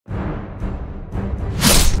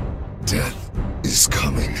Death is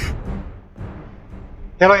coming.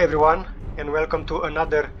 Hello everyone, and welcome to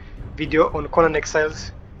another video on Conan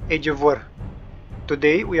Exiles Age of War.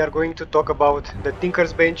 Today we are going to talk about the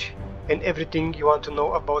Tinker's Bench and everything you want to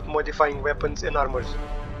know about modifying weapons and armors.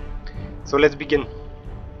 So let's begin.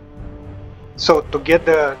 So to get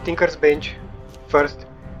the Tinker's Bench, first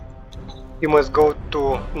you must go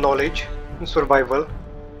to Knowledge and Survival.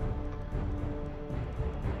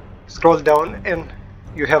 Scroll down and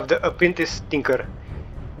you have the Apprentice Tinker.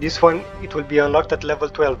 This one, it will be unlocked at level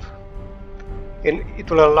 12. And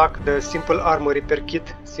it will unlock the Simple Armor Repair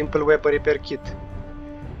Kit, Simple Weapon Repair Kit.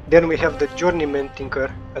 Then we have the Journeyman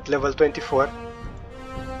Tinker at level 24.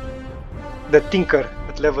 The Tinker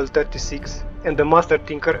at level 36. And the Master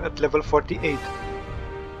Tinker at level 48.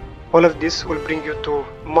 All of this will bring you to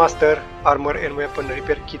Master Armor and Weapon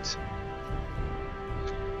Repair Kits.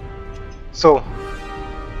 So,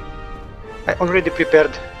 I already prepared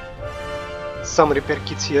some repair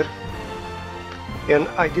kits here, and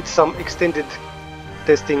I did some extended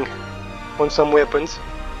testing on some weapons.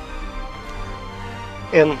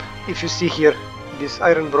 And if you see here, this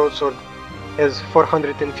iron broadsword has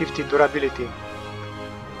 450 durability.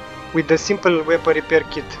 With the simple weapon repair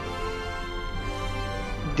kit,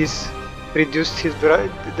 this reduced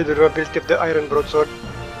the durability of the iron broadsword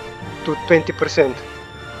to 20%.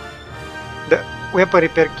 The weapon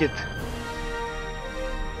repair kit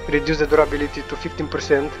reduce the durability to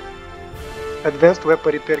 15%, advanced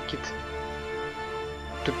weapon repair kit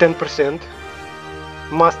to 10%,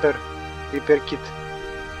 master repair kit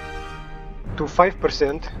to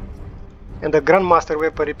 5%, and the grandmaster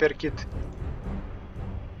weapon repair kit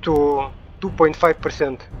to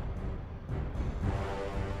 2.5%.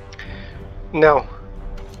 Now,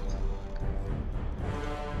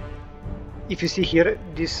 if you see here,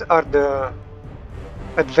 these are the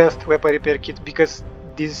advanced weapon repair kits, because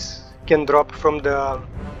these can drop from the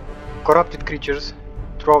corrupted creatures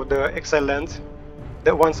throughout the exile lands,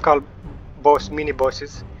 the one skull boss mini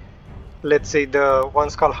bosses, let's say the one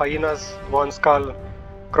skull hyenas, one skull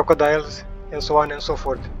crocodiles, and so on and so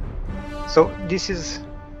forth. So this is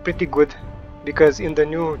pretty good, because in the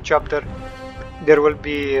new chapter there will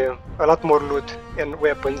be a lot more loot and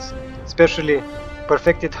weapons, especially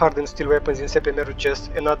perfected hardened steel weapons in Sepemeru chests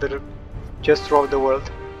and other chests throughout the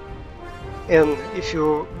world. And if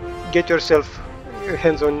you get your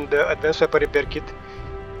hands on the advanced weapon repair kit,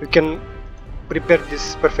 you can repair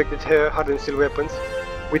these perfected hardened steel weapons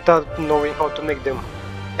without knowing how to make them.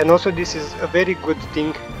 And also this is a very good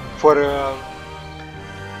thing for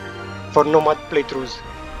nomad playthroughs.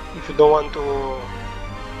 If you don't want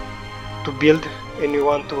to build and you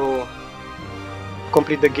want to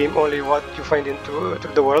complete the game only what you find through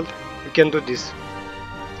the world, you can do this.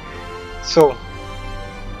 So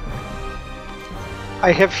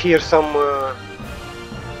I have here some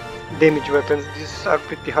damage weapons. These are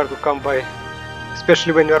pretty hard to come by,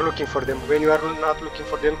 especially when you are looking for them. When you are not looking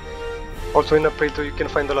for them, also in a playthrough you can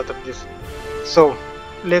find a lot of this. So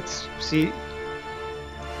let's see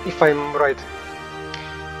if I'm right.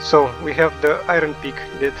 So we have the iron pick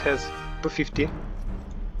that has 250,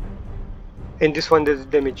 and this one does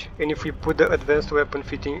damage. And if we put the advanced weapon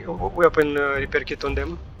repair kit on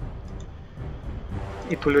them,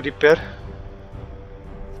 it will repair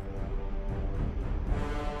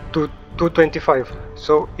to 225,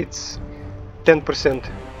 so it's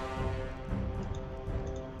 10%.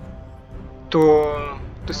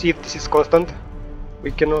 To see if this is constant,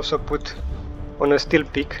 we can also put on a steel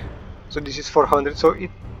pick. So this is 400, so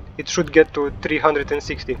it should get to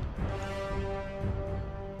 360,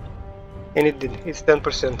 and it did. It's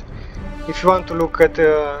 10%. If you want to look at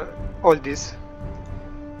all this,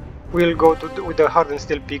 we'll go with the hardened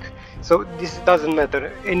steel pick. So this doesn't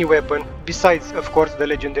matter, any weapon besides of course the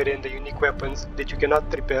legendary and the unique weapons that you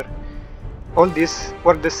cannot repair, all these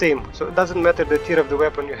work the same. So it doesn't matter the tier of the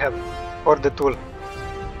weapon you have or the tool.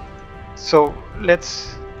 So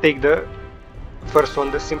let's take the first one,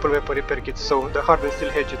 the simple weapon repair kit. So the hardened steel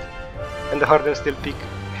hatchet and the hardened steel pick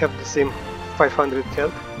have the same 500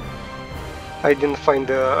 health. I didn't find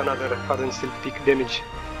another hardened steel pick damage.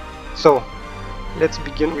 So let's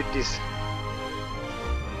begin with this.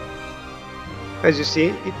 As you see,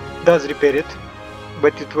 it does repair it,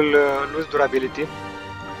 but it will lose durability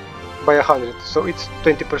by 100, so it's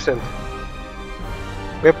 20%.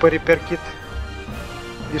 Weapon repair kit,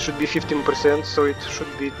 this should be 15%, so it should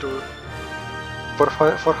be to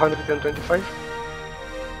 425.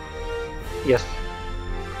 Yes.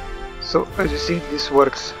 So as you see, this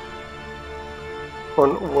works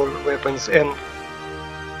on all weapons and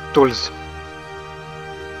tools.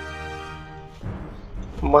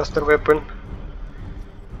 Master weapon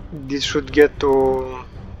This should get to,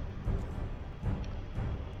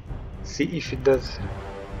 see if it does,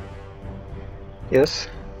 yes,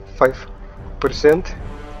 5%.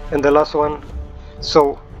 And the last one,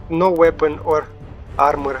 so no weapon or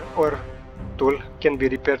armor or tool can be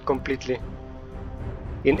repaired completely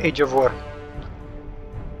in Age of War.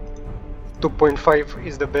 2.5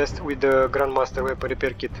 is the best with the Grandmaster Weapon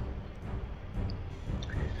Repair Kit.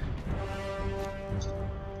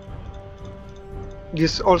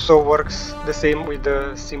 This also works the same with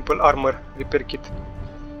the simple armor repair kit.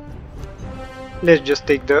 Let's just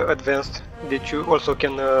take the advanced that you also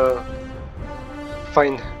can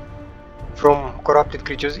find from corrupted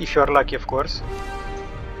creatures if you are lucky, of course.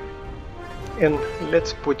 And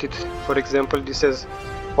let's put it, for example, this says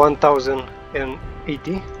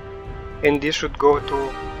 1080 and this should go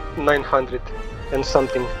to 900 and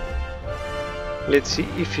something. Let's see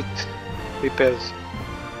if it repairs.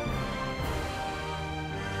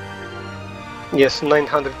 Yes,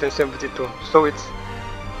 972, so it's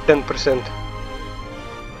 10%.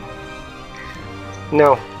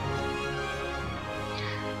 Now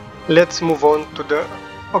let's move on to the,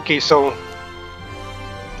 okay, so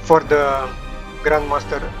for the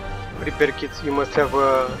Grandmaster repair kits you must have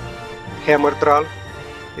a hammer trowel.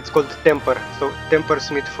 It's called temper, so temper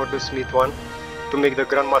smith for the smith one to make the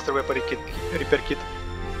Grandmaster weapon repair kit,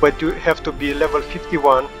 but you have to be level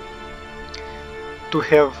 51 to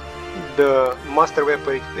have the master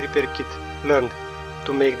weapon repair kit learned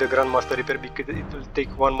to make the Grandmaster repair, because it will take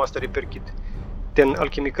one master repair kit, 10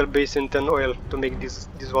 alchemical base and 10 oil to make these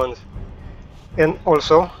ones. And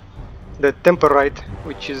also the temperite,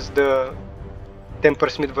 which is the temper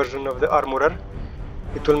smith version of the armorer,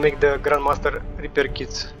 it will make the Grandmaster repair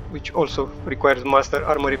kits, which also requires master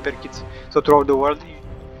armor repair kits. So throughout the world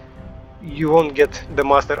you won't get the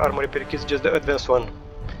master armor repair kits, just the advanced one.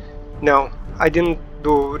 Now I didn't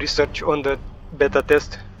do research on the beta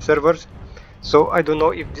test servers, so I don't know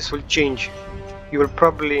if this will change. You will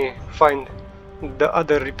probably find the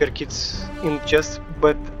other repair kits in chests,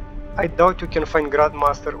 but I doubt you can find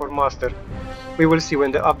Grandmaster or Master. We will see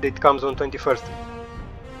when the update comes on 21st.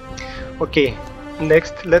 Okay,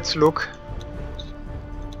 next let's look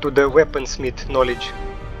to the weaponsmith knowledge.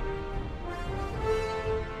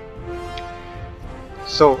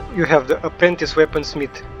 So you have the apprentice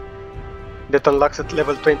weaponsmith that unlocks at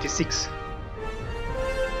level 26,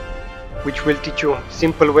 which will teach you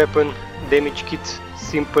simple weapon damage kits,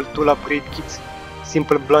 simple tool upgrade kits,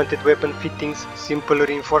 simple blunted weapon fittings, simple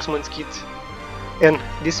reinforcements kits. And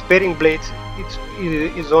this sparing blades, it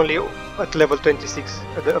is only at level 26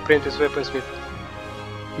 at the apprentice weaponsmith.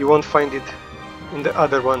 You won't find it in the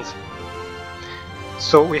other ones.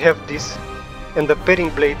 So we have this, and the pairing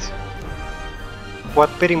blades. What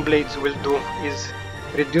pairing blades will do is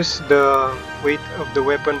reduce the weight of the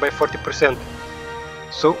weapon by 40%.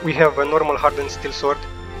 So we have a normal hardened steel sword,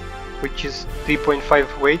 which is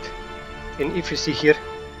 3.5 weight, and if you see here,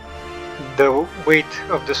 the weight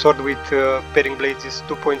of the sword with pairing blades is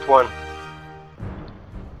 2.1.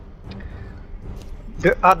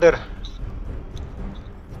 The other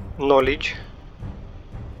knowledge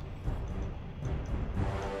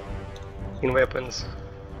in weapons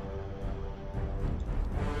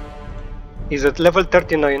is at level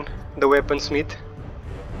 39 the weaponsmith,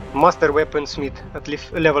 master weaponsmith at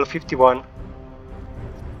level 51.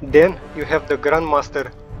 Then you have the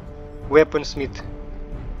Grandmaster weaponsmith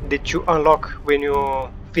that you unlock when you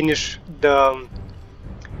finish the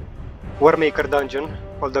Warmaker dungeon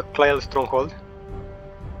or the Clial stronghold.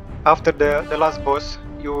 After the last boss,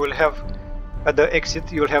 you will have, at the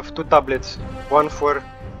exit, you will have two tablets, one for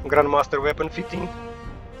Grandmaster weapon fitting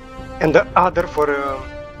and the other for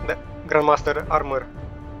the Grandmaster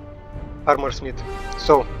armorsmith.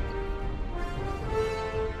 So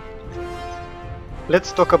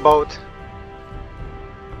let's talk about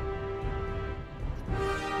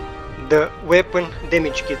the weapon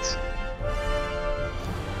damage kits.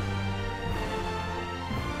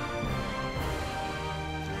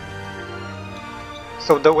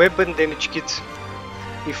 So the weapon damage kits,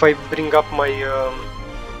 if I bring up my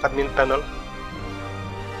admin panel,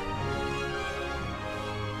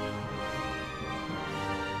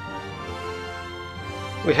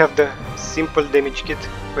 we have the simple damage kit,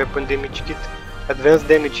 weapon damage kit, advanced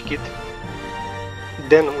damage kit,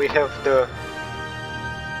 then we have the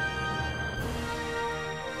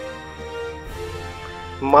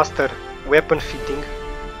master weapon fitting,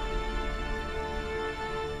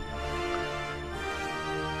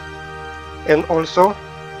 and also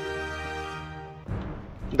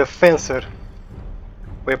the fencer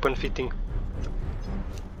weapon fitting.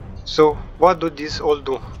 So what do these all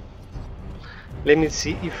do? Let me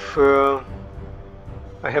see if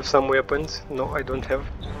I have some weapons. No, I don't have.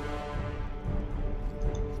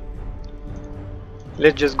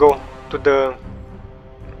 Let's just go to the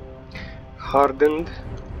hardened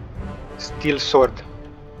steel sword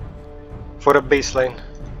for a baseline.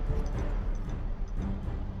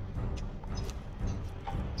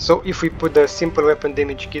 So if we put the simple weapon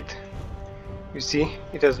damage kit, you see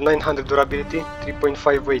it has 900 durability,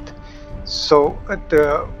 3.5 weight. So at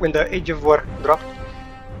when the Age of War dropped,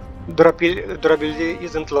 durability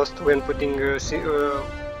isn't lost when putting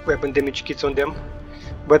weapon damage kits on them,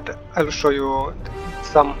 but I'll show you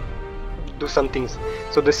do some things.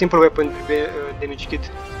 So the simple weapon damage kit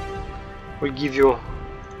will give you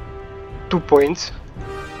 2 points.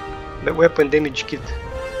 The weapon damage kit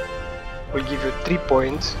will give you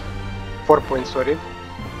 4 points, sorry.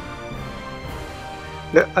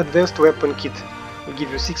 The advanced weapon kit will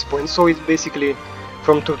give you 6 points, so it's basically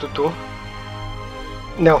from 2 to 2.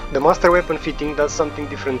 Now the master weapon fitting does something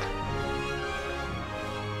different.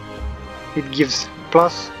 It gives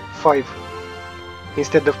 +5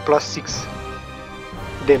 instead of +6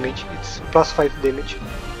 damage. It's +5 damage,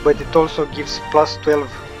 but it also gives +12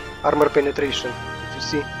 armor penetration. If you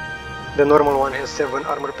see, the normal one has 7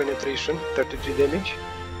 armor penetration, 33 damage,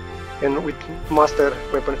 and with master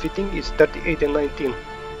weapon fitting it's 38 and 19.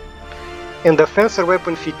 And the fencer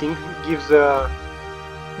weapon fitting gives a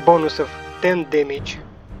bonus of 10 damage,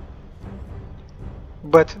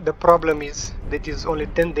 but the problem is that it's only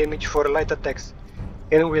 10 damage for light attacks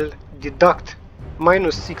and will deduct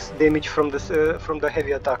 -6 damage from the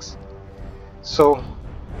heavy attacks. So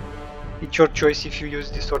it's your choice if you use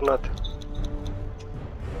this or not.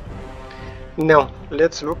 Now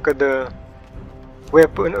let's look at the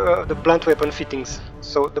weapon, the blunt weapon fittings.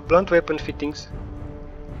 So the blunt weapon fittings,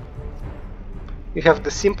 you have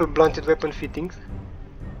the simple blunted weapon fittings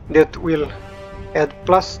that will add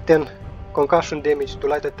 +10 concussion damage to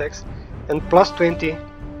light attacks and +20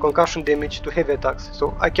 concussion damage to heavy attacks.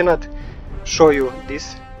 So I cannot show you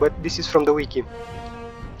this, but this is from the wiki.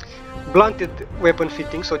 Blunted weapon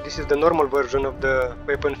fitting, so this is the normal version of the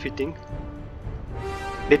weapon fitting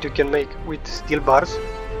that you can make with steel bars,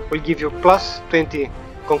 will give you +20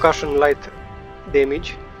 concussion light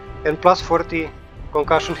damage and +40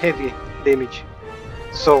 concussion heavy damage.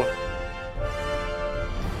 So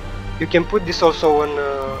you can put this also on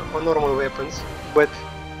normal weapons, but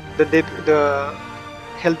the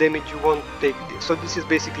hell damage you won't take. So this is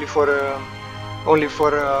basically for only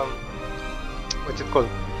for what's it called,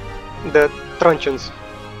 the truncheons.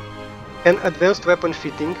 And advanced weapon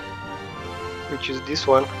fitting, which is this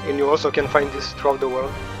one, and you also can find this throughout the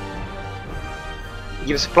world,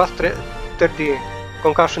 gives +30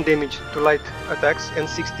 concussion damage to light attacks and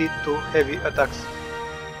 60 to heavy attacks.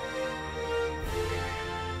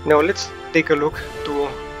 Now let's take a look to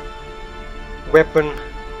weapon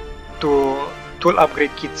to tool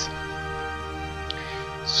upgrade kits.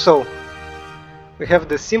 So we have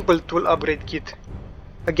the simple tool upgrade kit.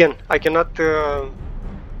 Again, I cannot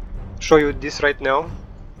show you this right now,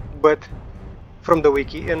 but from the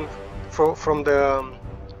wiki and from the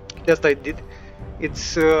test I did,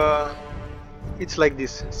 it's like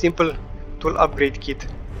this simple tool upgrade kit.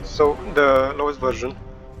 So the lowest version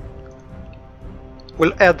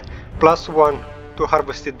will add +1 to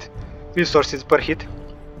harvested resources per hit.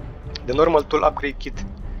 The normal tool upgrade kit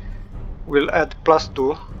will add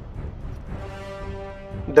 +2.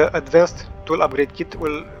 The advanced tool upgrade kit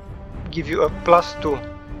will give you a +2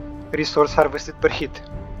 resource harvested per hit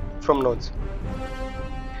from nodes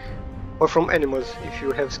or from animals if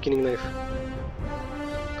you have skinning knife.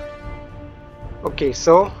 Okay,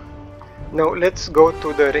 so now let's go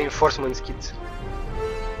to the reinforcements kits.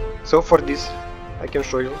 So for this I can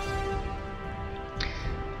show you.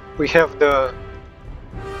 We have the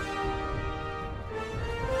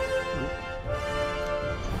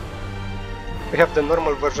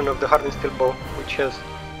normal version of the hardened steel bow, which has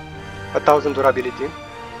 1000 durability,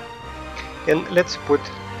 and let's put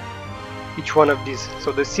each one of these.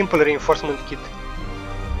 So the simple reinforcement kit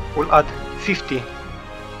will add 50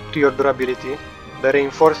 to your durability. The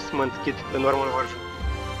reinforcement kit, the normal version,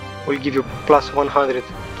 will give you +100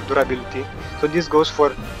 to durability. So this goes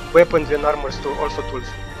for weapons and armors too, also tools.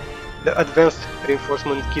 The advanced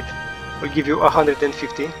reinforcement kit will give you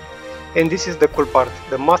 150, and this is the cool part,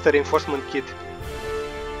 the master reinforcement kit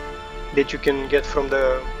that you can get from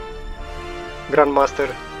the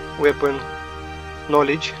Grandmaster weapon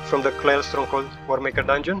knowledge from the Clael Stronghold Warmaker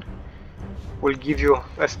dungeon, will give you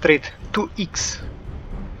a straight 2x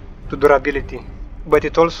to durability, but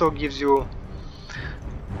it also gives you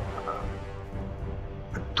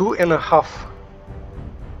 2.5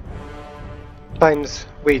 times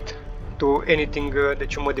weight to anything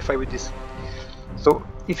that you modify with this. So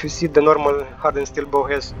if you see, the normal hardened steel bow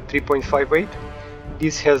has 3.5 weight,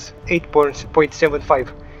 this has 8.75,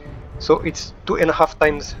 so it's 2.5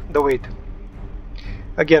 times the weight.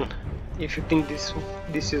 Again, if you think this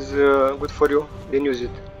is good for you, then use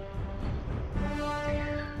it.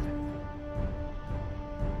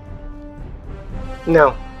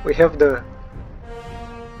 Now we have the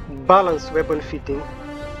balanced weapon fitting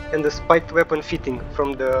and the spiked weapon fitting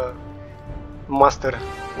from the master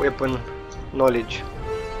weapon knowledge.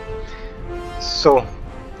 So,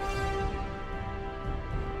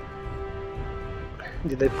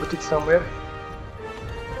 did I put it somewhere?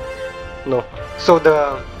 No. So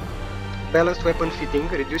the balanced weapon fitting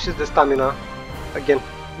reduces the stamina, again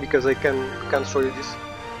because I can't show you this.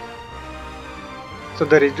 So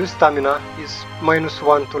the reduced stamina is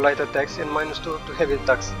 -1 to light attacks and -2 to heavy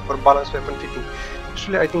attacks for balanced weapon fitting.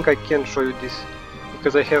 Actually, I think I can show you this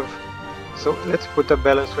because I have. So let's put a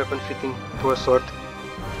balanced weapon fitting to a sword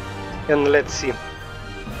and let's see.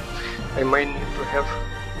 I might need to have,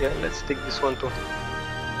 yeah, let's take this one too.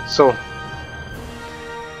 So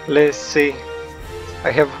let's say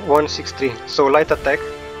I have 163, so light attack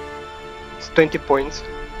it's 20 points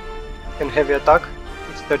and heavy attack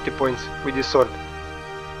it's 30 points with this sword.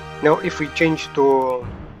 Now if we change to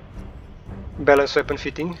balanced weapon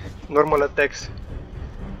fitting, normal attacks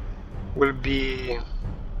will be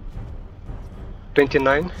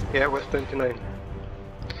 29, yeah, it was 29,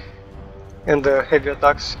 and the heavy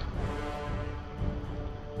attacks,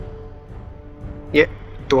 yeah,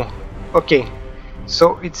 2. Okay,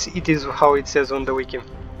 so it is how it says on the wiki.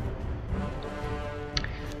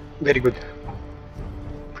 Very good.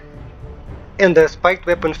 And the spiked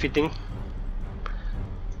weapon fitting,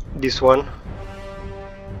 this one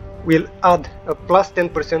will add a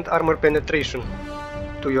 +10% armor penetration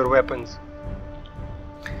to your weapons.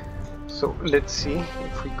 So let's see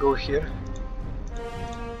if we go here,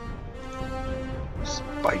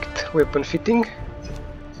 spiked weapon fitting,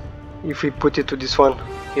 if we put it to this one,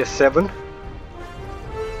 yes, 7,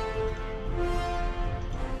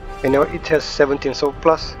 and now it has 17, so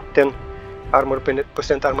 +10% armor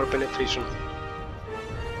penetration.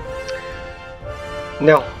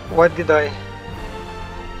 Now what did I,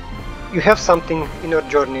 you have something in your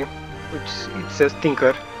journey which it says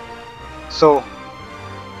Tinker, so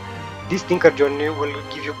this Tinker journey will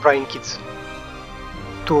give you prying kits.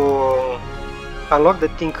 To unlock the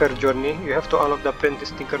Tinker journey, you have to unlock the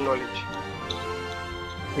apprentice Tinker knowledge,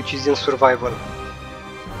 which is in survival.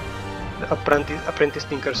 The apprentice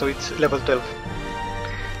Tinker, so it's level 12.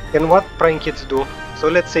 And what prying kits do? So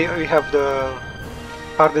let's say we have the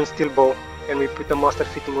hardened steel bow and we put a master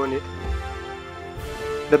fitting on it.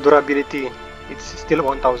 The durability, it's still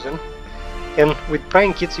 1000. And with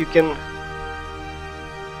prying kits you can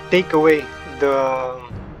take away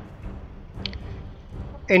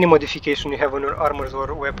any modification you have on your armors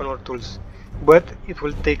or weapon or tools, but it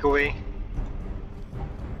will take away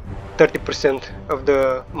 30% of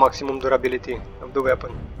the maximum durability of the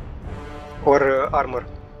weapon or armor.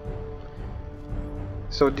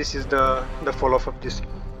 So this is the fall off of this.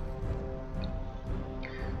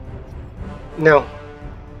 Now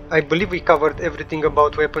I believe we covered everything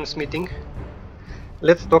about weaponsmithing.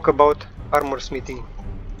 Let's talk about armorsmithing.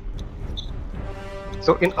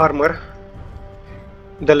 So in armor,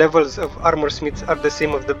 the levels of armorsmiths are the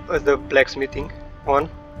same as the blacksmithing one.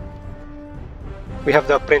 We have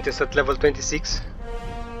the apprentice at level 26,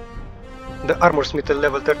 the armorsmith at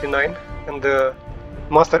level 39, and the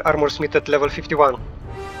master armorsmith at level 51.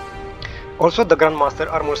 Also the grandmaster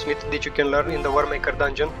armorsmith that you can learn in the Warmaker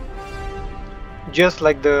dungeon, just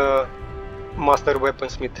like the master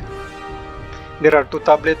weaponsmith. There are 2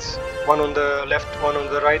 tablets, one on the left, one on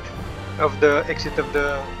the right of the exit of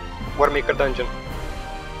the Warmaker dungeon,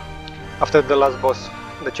 after the last boss,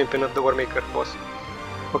 the champion of the Warmaker boss.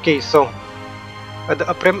 Okay, so at the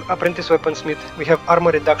apprentice weaponsmith we have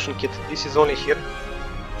armor reduction kit. This is only here,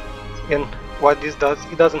 and what this does,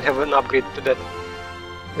 it doesn't have an upgrade to that.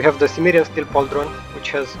 We have the Cimmerian steel pauldron,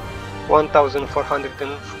 which has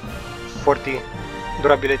 1440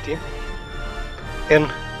 durability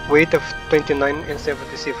and weight of 29 and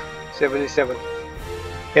 77.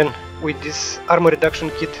 And with this armor reduction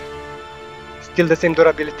kit, still the same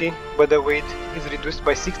durability, but the weight is reduced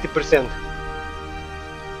by 60%,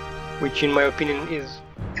 which in my opinion is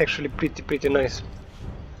actually pretty nice.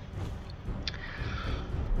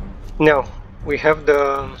 Now we have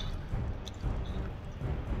the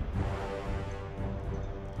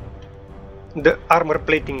armor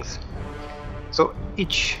platings. So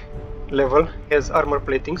each level has armor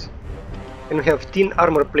platings, and we have tin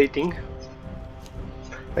armor plating,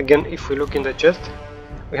 Again, if we look in the chest,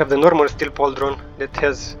 we have the normal steel pauldron that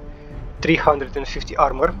has 350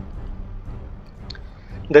 armor.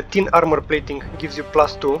 The tin armor plating gives you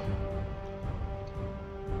 +2.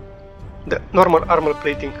 The normal armor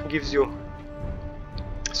plating gives you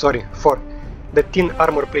 4. The tin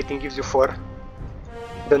armor plating gives you 4.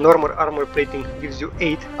 The normal armor plating gives you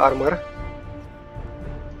 8 armor.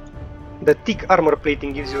 The thick armor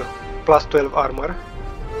plating gives you +12 armor.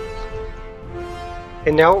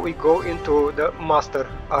 And now we go into the master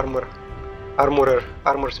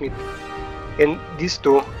armorsmith. And these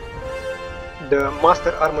two, the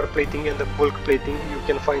master armor plating and the bulk plating, you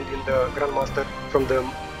can find in the grandmaster from the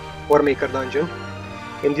warmaker dungeon.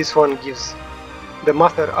 And this one gives, the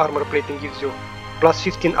master armor plating gives you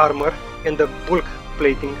 +15 armor, and the bulk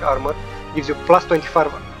plating armor gives you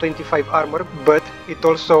 +25 armor, but it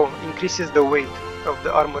also increases the weight of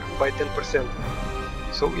the armor by 10%.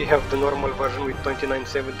 So we have the normal version with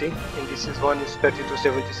 2970, and this one is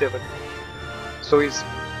 3277. So it's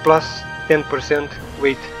 +10%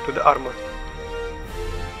 weight to the armor.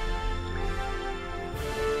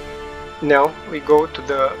 Now we go to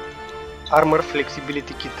the armor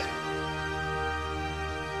flexibility kit.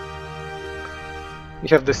 We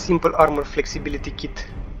have the simple armor flexibility kit,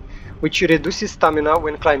 which reduces stamina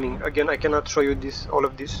when climbing. Again, I cannot show you all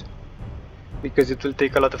of this because it will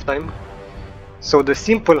take a lot of time. So the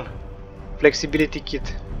simple flexibility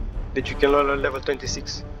kit that you can learn at level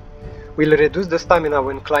 26 will reduce the stamina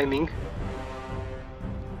when climbing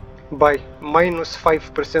by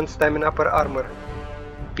 -5% stamina per armor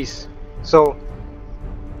piece. So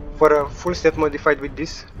for a full set modified with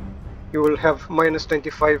this, you will have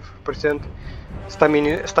 -25%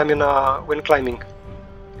 stamina when climbing.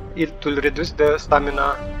 It will reduce the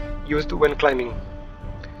stamina used when climbing.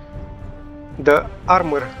 The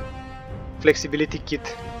armor flexibility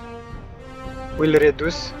kit will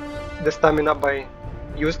reduce the stamina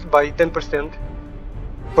used by 10%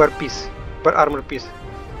 per piece, per armor piece,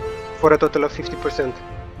 for a total of 50%.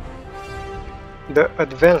 The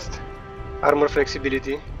advanced armor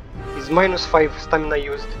flexibility is -5 stamina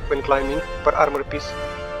used when climbing per armor piece,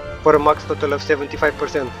 for a max total of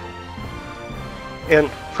 75%. And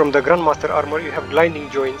from the grandmaster armor you have gliding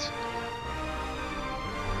joints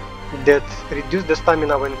that reduce the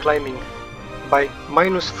stamina when climbing by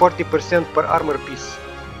 -40% per armor piece,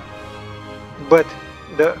 but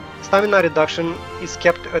the stamina reduction is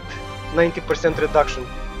kept at 90% reduction.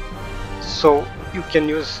 So you can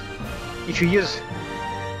use, if you use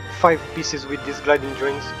 5 pieces with these gliding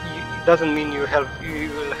joints, it doesn't mean you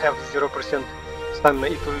will have 0% stamina,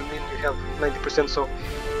 it will mean you have 90%. So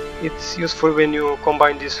it's useful when you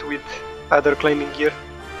combine this with other climbing gear,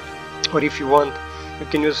 or if you want, you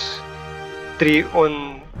can use 3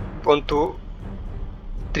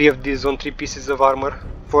 of these on 3 pieces of armor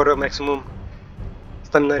for a maximum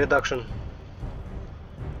stamina reduction.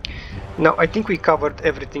 Now I think we covered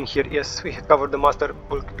everything here. Yes, we covered the master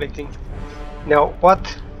bulk plating. Now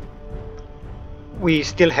what we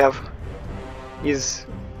still have is,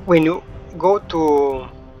 when you go to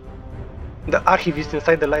the archivist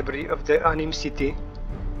inside the library of the Anime City,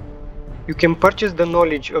 you can purchase the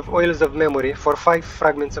knowledge of oils of memory for 5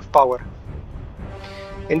 fragments of power.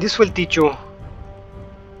 And this will teach you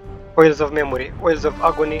oils of memory, oils of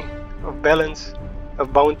agony, of balance,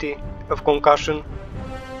 of bounty, of concussion,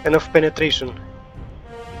 and of penetration.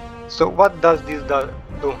 So what does this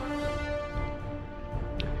do?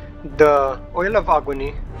 The oil of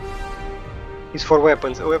agony is for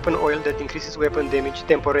weapons, a weapon oil that increases weapon damage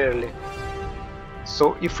temporarily.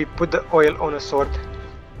 So if we put the oil on a sword,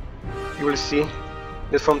 you will see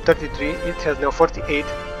that from 33 it has now 48,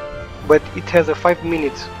 but it has a 5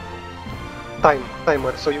 minutes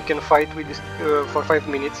timer, so you can fight with this for 5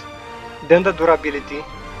 minutes. Then the durability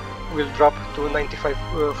will drop to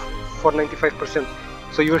 95%.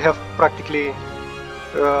 So you will have practically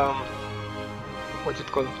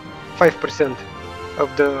 5%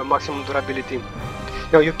 of the maximum durability.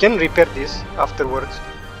 Now you can repair this afterwards,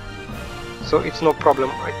 so it's no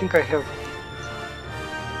problem. I think I have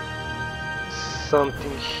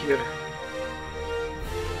something here.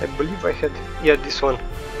 I believe I had, yeah, this one.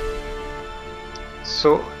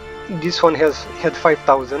 So this one had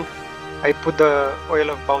 5,000. I put the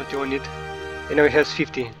oil of bounty on it, and now it has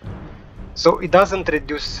 50. So it doesn't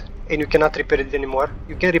reduce, and you cannot repair it anymore.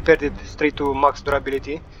 You can repair it straight to max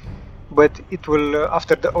durability, but it will,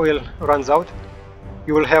 after the oil runs out,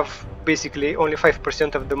 you will have basically only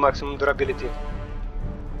 5% of the maximum durability.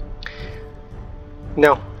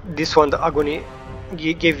 Now this one, the agony,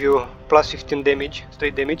 gave you +15 damage,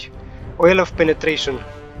 straight damage. Oil of penetration,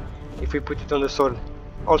 if we put it on the sword,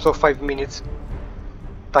 also 5 minutes.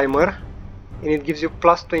 timer, and it gives you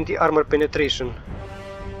plus 20 armor penetration.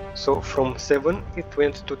 So from 7 it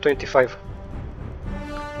went to 25.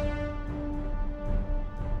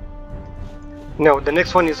 Now the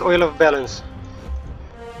next one is oil of balance.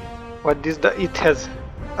 What this does, it has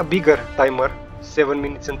a bigger timer, 7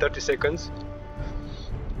 minutes and 30 seconds.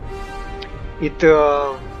 It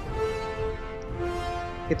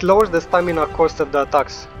lowers the stamina cost of the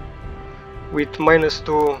attacks with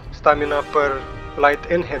 -2 stamina per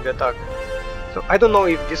light and heavy attack. So I don't know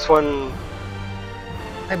if this one,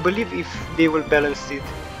 I believe if they will balance it.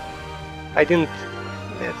 I didn't,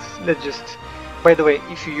 let's just, by the way,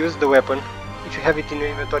 if you use the weapon, if you have it in your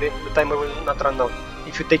inventory, the timer will not run out.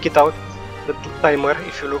 If you take it out, the timer,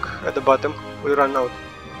 if you look at the bottom, will run out.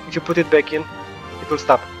 If you put it back in, it will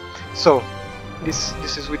stop. So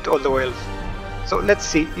this is with all the oils. So let's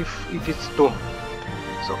see if it's 2.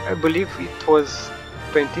 So I believe it was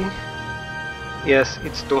 20. Yes,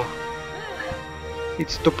 it's 2.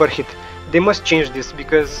 It's 2 per hit. They must change this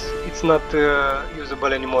because it's not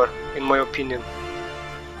usable anymore, in my opinion.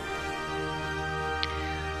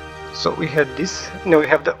 So we had this. Now we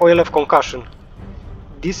have the oil of concussion.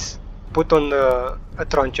 This put on a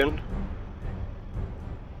truncheon.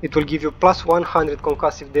 It will give you plus 100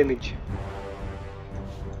 concussive damage.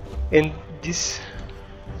 And this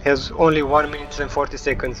has only 1 minute and 40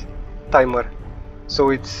 seconds timer. So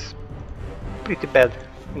it's pretty bad,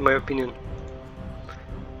 in my opinion.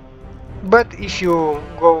 But if you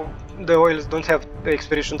go, the oils don't have the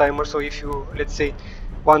expiration timer, so if you, let's say,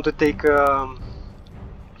 want to take a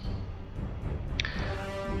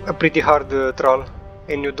pretty hard troll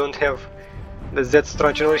and you don't have the Z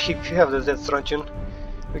truncheon, or if you have the Z truncheon,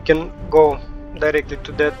 you can go directly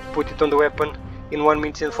to that, put it on the weapon. In 1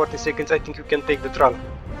 minute and 40 seconds I think you can take the troll.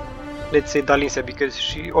 Let's say Dalinsa, because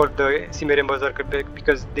she, or the Cimmerian Berserker,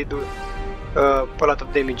 because they do a lot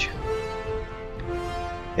of damage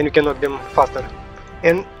and you can knock them faster.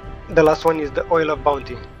 And the last one is the oil of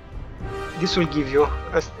bounty. This will give you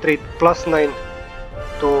a straight plus 9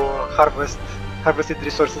 to harvested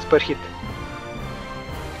resources per hit,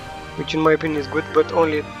 which in my opinion is good, but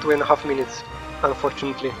only 2.5 minutes,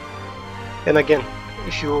 unfortunately. And again,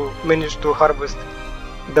 if you manage to harvest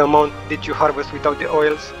the amount that you harvest without the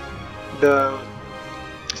oils, the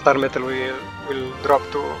star metal will drop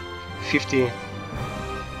to 50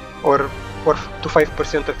 or to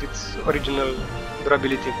 5% of its original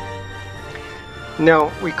durability. Now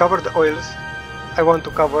we covered the oils. I want to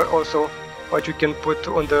cover also what you can put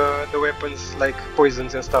on the weapons, like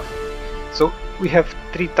poisons and stuff. So we have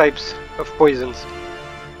 3 types of poisons.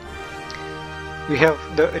 We have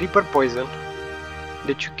the Reaper poison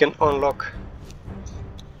that you can unlock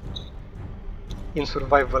in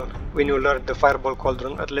survival when you learn the Fireball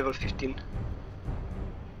Cauldron at level 15.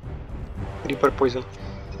 Reaper poison.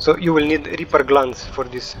 So you will need Reaper glands for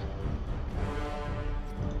this.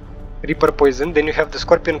 Reaper poison. Then you have the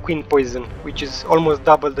Scorpion Queen poison, which is almost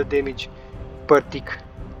double the damage per tick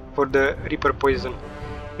for the Reaper poison,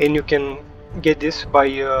 and you can get this by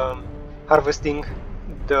harvesting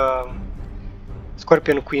the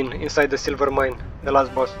Scorpion Queen inside the Silver Mine, the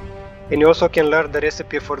last boss. And you also can learn the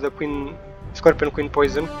recipe for the Scorpion Queen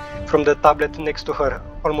poison from the tablet next to her,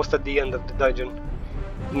 almost at the end of the dungeon,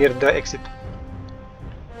 near the exit.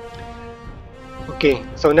 Okay,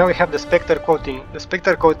 so now we have the Spectre Coating. The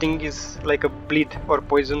Spectre Coating is like a bleed or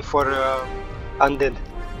poison for undead.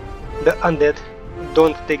 The undead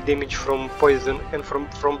don't take damage from poison and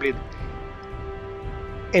from bleed.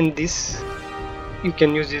 And this, you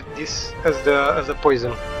can use this as a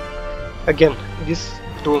poison. Again, this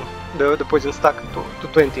to the poison stack to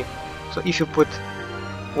 20. So if you put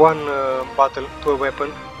one bottle to a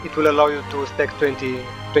weapon, it will allow you to stack 20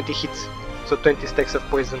 hits. So 20 stacks of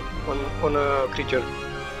poison on a creature.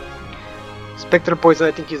 Spectral poison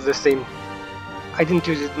I think is the same. I didn't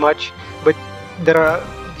use it much, but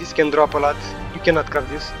this can drop a lot. You cannot craft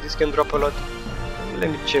this. This can drop a lot. Let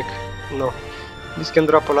me check. No. This can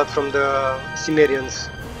drop a lot from the Cimmerians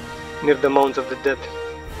near the Mounds of the Dead.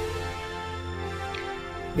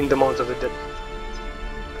 In the Mounds of the Dead.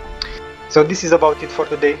 So this is about it for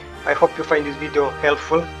today. I hope you find this video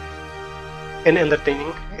helpful and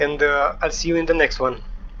entertaining, and I'll see you in the next one.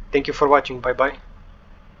 Thank you for watching. Bye bye.